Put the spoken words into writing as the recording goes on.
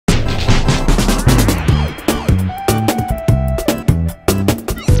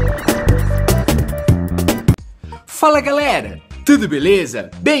Fala galera, tudo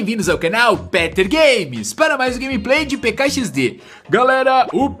beleza? Bem-vindos ao canal Peter Games para mais um gameplay de PKXD. Galera,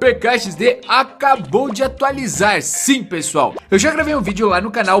 o PKXD acabou de atualizar, sim pessoal. Eu já gravei um vídeo lá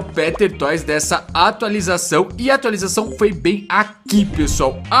no canal Peter Toys dessa atualização e a atualização foi bem aqui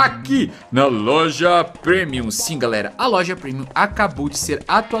pessoal, aqui na loja Premium. Sim galera, a loja Premium acabou de ser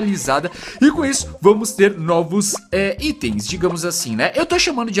atualizada e com isso vamos ter novos itens, digamos assim, né? Eu tô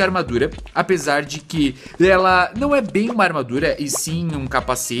chamando de armadura, apesar de que ela não é bem uma armadura e sim um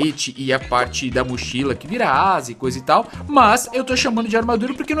capacete e a parte da mochila que vira asa e coisa e tal, mas eu tô chamando de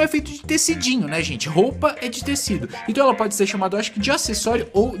armadura porque não é feito de tecidinho, né gente? Roupa é de tecido, então ela pode ser chamada, eu acho que de acessório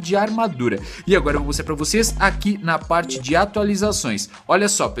ou de armadura. E agora eu vou mostrar pra vocês aqui na parte de atualizações. Olha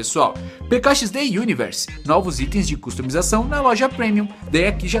só pessoal, PKXD Universe, novos itens de customização na loja Premium. Daí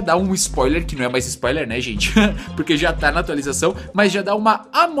aqui já dá um spoiler, que não é mais spoiler né gente, porque já tá na atualização, mas já dá uma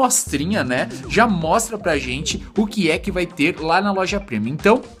amostrinha, né? Já mostra pra gente o que é que vai ter lá na loja Premium.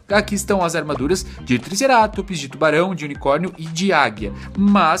 Então aqui estão as armaduras de triceratops, de tubarão, de unicórnio e de águia.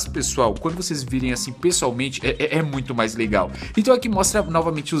 Mas pessoal, quando vocês virem assim pessoalmente é muito mais legal. Então aqui mostra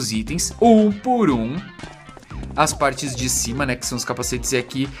novamente os itens, um por um. As partes de cima, né, que são os capacetes, e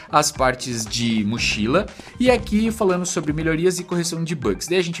aqui as partes de mochila. E aqui falando sobre melhorias e correção de bugs.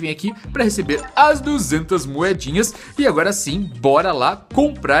 Daí a gente vem aqui para receber as 200 moedinhas. E agora sim, bora lá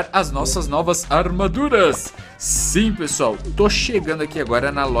comprar as nossas novas armaduras. Sim pessoal, tô chegando aqui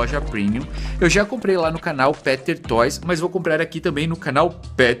agora na loja Premium. Eu já comprei lá no canal Peter Toys, mas vou comprar aqui também no canal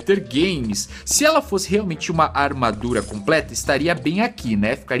Peter Games. Se ela fosse realmente uma armadura completa, estaria bem aqui,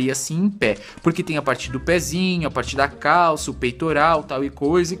 né? Ficaria assim em pé, porque tem a parte do pezinho, a parte da calça, o peitoral, tal e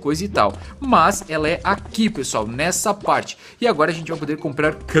coisa e tal. Mas ela é aqui pessoal, nessa parte. E agora a gente vai poder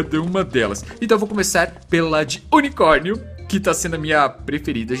comprar cada uma delas. Então eu vou começar pela de unicórnio, que tá sendo a minha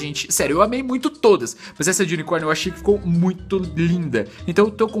preferida, gente. Sério, eu amei muito todas, mas essa de unicórnio eu achei que ficou muito linda. Então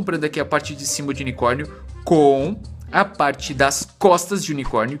eu tô comprando aqui a parte de cima de unicórnio com a parte das costas de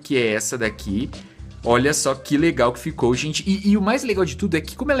unicórnio, que é essa daqui. Olha só que legal que ficou, gente. E o mais legal de tudo é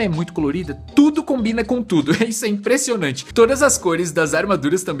que como ela é muito colorida, tudo combina com tudo. Isso é impressionante. Todas as cores das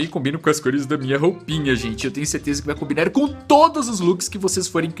armaduras também combinam com as cores da minha roupinha, gente. Eu tenho certeza que vai combinar com todos os looks que vocês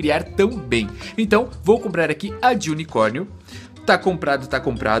forem criar também. Então, vou comprar aqui a de unicórnio. Tá comprado, tá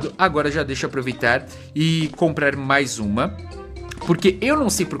comprado. Agora já deixa eu aproveitar e comprar mais uma. Porque eu não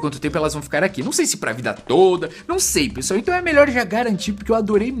sei por quanto tempo elas vão ficar aqui. Não sei se pra vida toda, não sei pessoal. Então é melhor já garantir, porque eu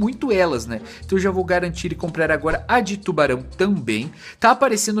adorei muito elas, né? Então eu já vou garantir e comprar agora a de tubarão também. Tá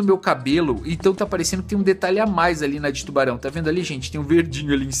aparecendo o meu cabelo, então tá aparecendo que tem um detalhe a mais ali na de tubarão. Tá vendo ali gente? Tem um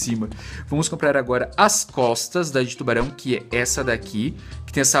verdinho ali em cima. Vamos comprar agora as costas da de tubarão, que é essa daqui.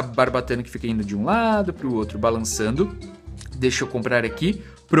 Que tem essa barbatana que fica indo de um lado pro outro, balançando. Deixa eu comprar aqui.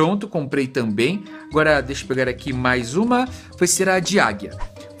 Pronto, comprei também. Agora deixa eu pegar aqui mais uma. Vai ser a de águia.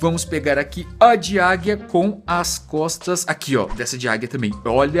 Vamos pegar aqui a de águia com as costas aqui, ó, dessa de águia também.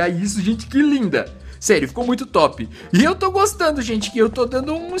 Olha isso, gente, que linda. Sério, ficou muito top. E eu tô gostando, gente, que eu tô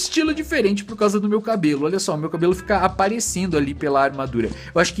dando um estilo diferente por causa do meu cabelo. Olha só, meu cabelo fica aparecendo ali pela armadura.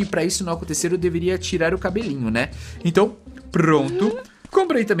 Eu acho que pra isso não acontecer eu deveria tirar o cabelinho, né? Então, pronto.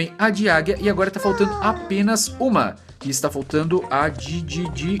 Comprei também a de águia e agora tá faltando apenas uma. E está faltando a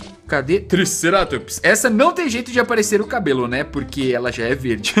cadê? Triceratops. Essa não tem jeito de aparecer o cabelo, né? Porque ela já é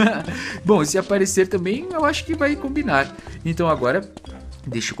verde. Bom, se aparecer também, eu acho que vai combinar. Então agora,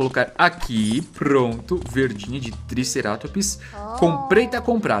 deixa eu colocar aqui. Pronto, verdinha de Triceratops. Comprei, tá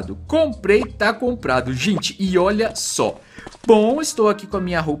comprado. Comprei, tá comprado. Gente, e olha só. Bom, estou aqui com a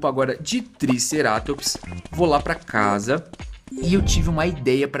minha roupa agora de Triceratops. Vou lá pra casa. E eu tive uma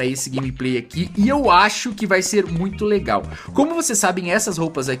ideia para esse gameplay aqui e eu acho que vai ser muito legal. Como vocês sabem, essas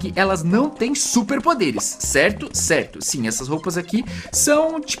roupas aqui, elas não têm superpoderes, certo? Certo, sim, essas roupas aqui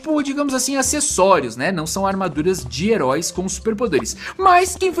são, tipo, digamos assim, acessórios, né? Não são armaduras de heróis com superpoderes.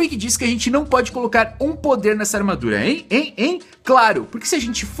 Mas quem foi que disse que a gente não pode colocar um poder nessa armadura, hein? Claro, porque se a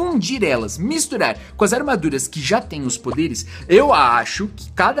gente fundir elas, misturar com as armaduras que já têm os poderes, eu acho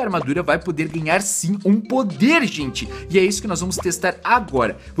que cada armadura vai poder ganhar sim um poder, gente. E é isso que nós vamos testar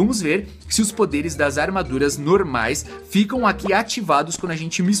agora. Vamos ver se os poderes das armaduras normais ficam aqui ativados quando a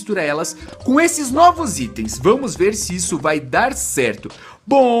gente mistura elas com esses novos itens. Vamos ver se isso vai dar certo.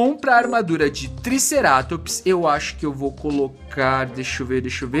 Bom, para a armadura de Triceratops, eu acho que eu vou colocar, deixa eu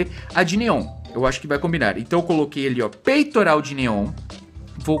ver, a de neon. Eu acho que vai combinar. Então eu coloquei ali, ó, peitoral de neon.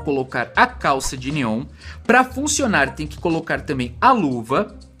 Vou colocar a calça de neon. Para funcionar, tem que colocar também a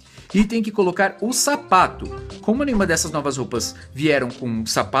luva. E tem que colocar o sapato. Como nenhuma dessas novas roupas vieram com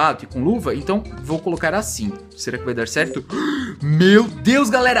sapato e com luva, então vou colocar assim. Será que vai dar certo? Meu Deus,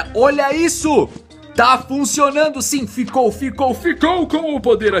 galera, olha isso! Tá funcionando sim, ficou com o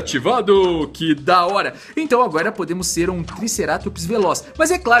poder ativado, que da hora. Então agora podemos ser um Triceratops veloz. Mas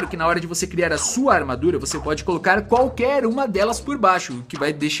é claro que na hora de você criar a sua armadura, você pode colocar qualquer uma delas por baixo, o que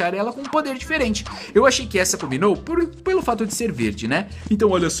vai deixar ela com um poder diferente. Eu achei que essa combinou pelo fato de ser verde, né?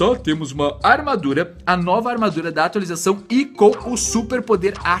 Então olha só, temos uma armadura, a nova armadura da atualização e com o super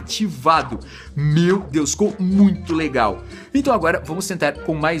poder ativado. Meu Deus, ficou muito legal. Então agora vamos tentar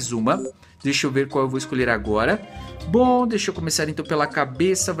com mais uma. Deixa eu ver qual eu vou escolher agora. Bom, deixa eu começar então pela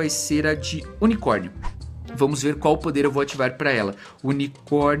cabeça, vai ser a de unicórnio. Vamos ver qual poder eu vou ativar pra ela.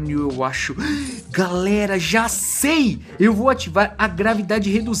 Unicórnio, eu acho... Galera, já sei! Eu vou ativar a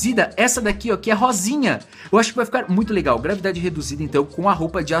gravidade reduzida. Essa daqui, ó, que é rosinha. Eu acho que vai ficar muito legal. Gravidade reduzida, então, com a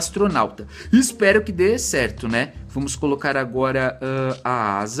roupa de astronauta. Espero que dê certo, né? Vamos colocar agora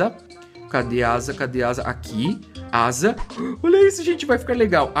a asa. Cadê a asa? Cadê a asa? Aqui. Asa. Olha isso, gente, vai ficar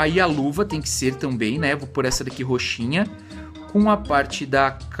legal. Aí a luva tem que ser também, né? Vou pôr essa daqui roxinha. Com a parte da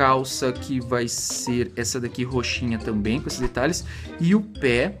calça que vai ser essa daqui roxinha também, com esses detalhes. E o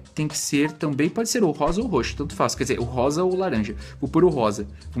pé tem que ser também, pode ser o rosa ou o roxo, tanto faz. Quer dizer, o rosa ou o laranja. Vou pôr o rosa.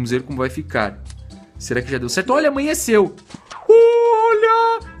 Vamos ver como vai ficar. Será que já deu certo? Olha, amanheceu.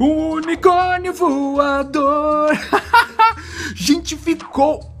 Olha, o unicórnio voador. Gente,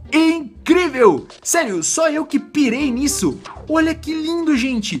 ficou incrível! Sério, só eu que pirei nisso. Olha que lindo,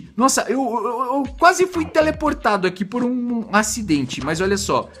 gente. Nossa, eu quase fui teleportado aqui por um acidente. Mas olha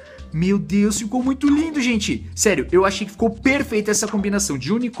só. Meu Deus, ficou muito lindo, gente. Sério, eu achei que ficou perfeita essa combinação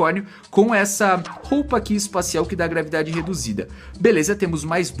de unicórnio com essa roupa aqui espacial que dá gravidade reduzida. Beleza, temos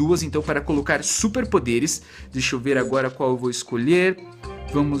mais duas então para colocar superpoderes. Deixa eu ver agora qual eu vou escolher.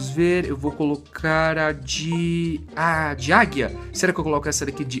 Vamos ver, eu vou colocar a de águia. Será que eu coloco essa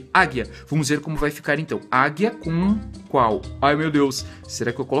daqui de águia? Vamos ver como vai ficar então. Águia com qual? Ai, meu Deus.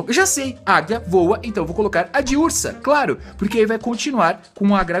 Será que eu coloco? Eu já sei, águia voa, então eu vou colocar a de ursa, claro. Porque aí vai continuar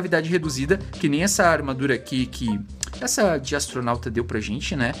com a gravidade reduzida, que nem essa armadura aqui que essa de astronauta deu pra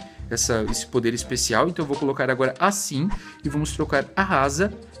gente, né? Esse poder especial. Então eu vou colocar agora assim e vamos trocar a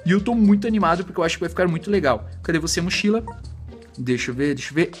asa. E eu tô muito animado porque eu acho que vai ficar muito legal. Cadê você, mochila? Deixa eu ver.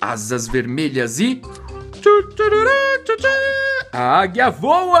 Asas vermelhas e... A águia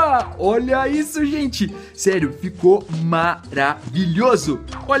voa! Olha isso, gente! Sério, ficou maravilhoso!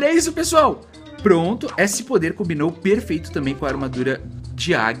 Olha isso, pessoal! Pronto, esse poder combinou perfeito também com a armadura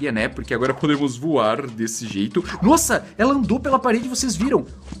de águia, né? Porque agora podemos voar desse jeito. Nossa, ela andou pela parede, vocês viram?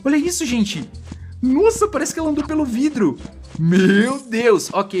 Olha isso, gente! Nossa, parece que ela andou pelo vidro. Meu Deus.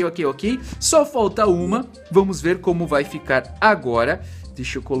 Ok. Só falta uma. Vamos ver como vai ficar agora.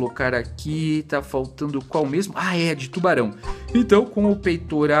 Deixa eu colocar aqui. Tá faltando qual mesmo? Ah, é de tubarão. Então, com o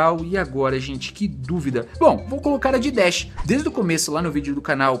peitoral. E agora, gente? Que dúvida. Bom, vou colocar a de Dash. Desde o começo, lá no vídeo do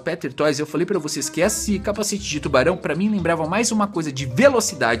canal Peter Toys, eu falei pra vocês que esse capacete de tubarão, pra mim, lembrava mais uma coisa de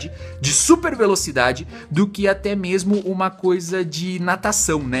velocidade, de super velocidade, do que até mesmo uma coisa de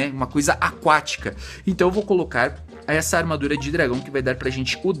natação, né? Uma coisa aquática. Então, eu vou colocar essa armadura de dragão que vai dar pra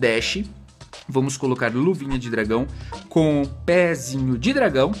gente o Dash. Vamos colocar luvinha de dragão com pezinho de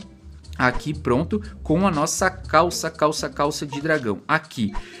dragão. Aqui, pronto, com a nossa calça de dragão,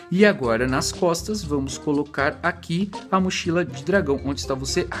 aqui. E agora nas costas vamos colocar aqui a mochila de dragão. Onde está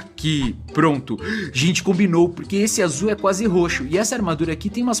você? Aqui, pronto. Gente, combinou, porque esse azul é quase roxo. E essa armadura aqui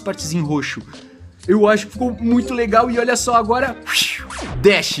tem umas partes em roxo. Eu acho que ficou muito legal. E olha só agora,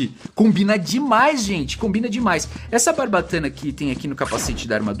 Dash. Combina demais, gente, combina demais. Essa barbatana que tem aqui no capacete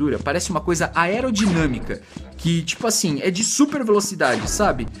da armadura parece uma coisa aerodinâmica, que tipo assim, é de super velocidade,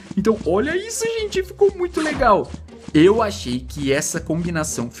 sabe? Então olha isso, gente, ficou muito legal. Eu achei que essa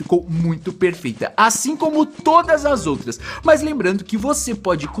combinação ficou muito perfeita, assim como todas as outras. Mas lembrando que você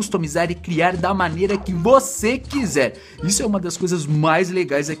pode customizar e criar da maneira que você quiser. Isso é uma das coisas mais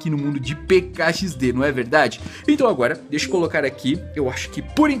legais aqui no mundo de PKXD, não é verdade? Então agora, deixa eu colocar aqui, eu acho que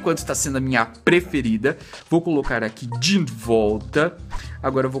por enquanto está sendo a minha preferida. Vou colocar aqui de volta.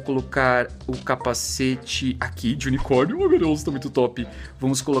 Agora eu vou colocar o capacete aqui de unicórnio. Oh, meu Deus, tá muito top.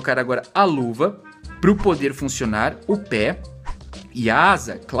 Vamos colocar agora a luva para o poder funcionar, o pé e a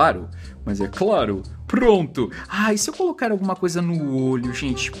asa, claro. Mas é claro, pronto. Ah, e se eu colocar alguma coisa no olho,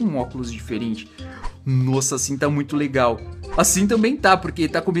 gente, tipo um óculos diferente? Nossa, assim tá muito legal. Assim também tá, porque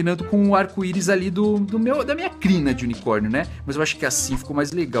tá combinando com o arco-íris ali da minha crina de unicórnio, né? Mas eu acho que assim ficou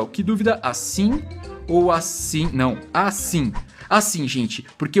mais legal. Que dúvida, assim ou assim? Não, assim. Assim, gente,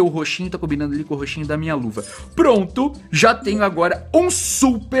 porque o roxinho tá combinando ali com o roxinho da minha luva. Pronto, já tenho agora um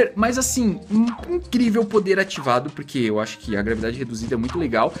super, mas assim, um incrível poder ativado, porque eu acho que a gravidade reduzida é muito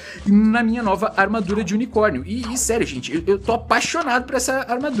legal, na minha nova armadura de unicórnio. E sério, gente, eu tô apaixonado por essa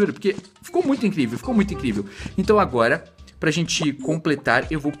armadura, porque ficou muito incrível, ficou muito incrível. Então agora, pra gente completar,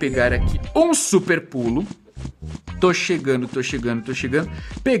 eu vou pegar aqui um super pulo. Tô chegando.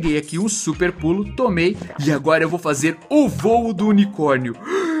 Peguei aqui um super pulo, tomei. E agora eu vou fazer o voo do unicórnio.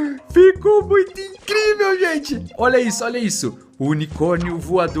 Ficou muito incrível, gente. Olha isso. O unicórnio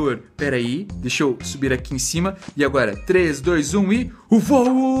voador. Pera aí, deixa eu subir aqui em cima. E agora, 3, 2, 1 e... o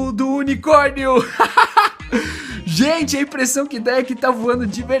voo do unicórnio. Gente, a impressão que dá é que tá voando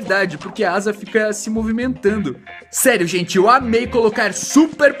de verdade, porque a asa fica se movimentando. Sério, gente, eu amei colocar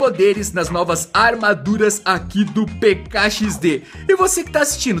superpoderes nas novas armaduras aqui do PKXD. E você que tá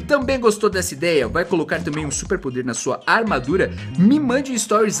assistindo, também gostou dessa ideia? Vai colocar também um superpoder na sua armadura? Me mande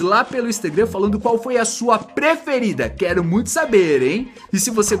stories lá pelo Instagram falando qual foi a sua preferida. Quero muito saber, hein? E se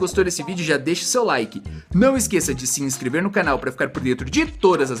você gostou desse vídeo, já deixa seu like. Não esqueça de se inscrever no canal para ficar por dentro de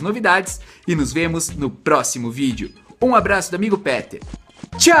todas as novidades. E nos vemos no próximo vídeo. Um abraço do amigo Peter.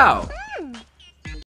 Tchau!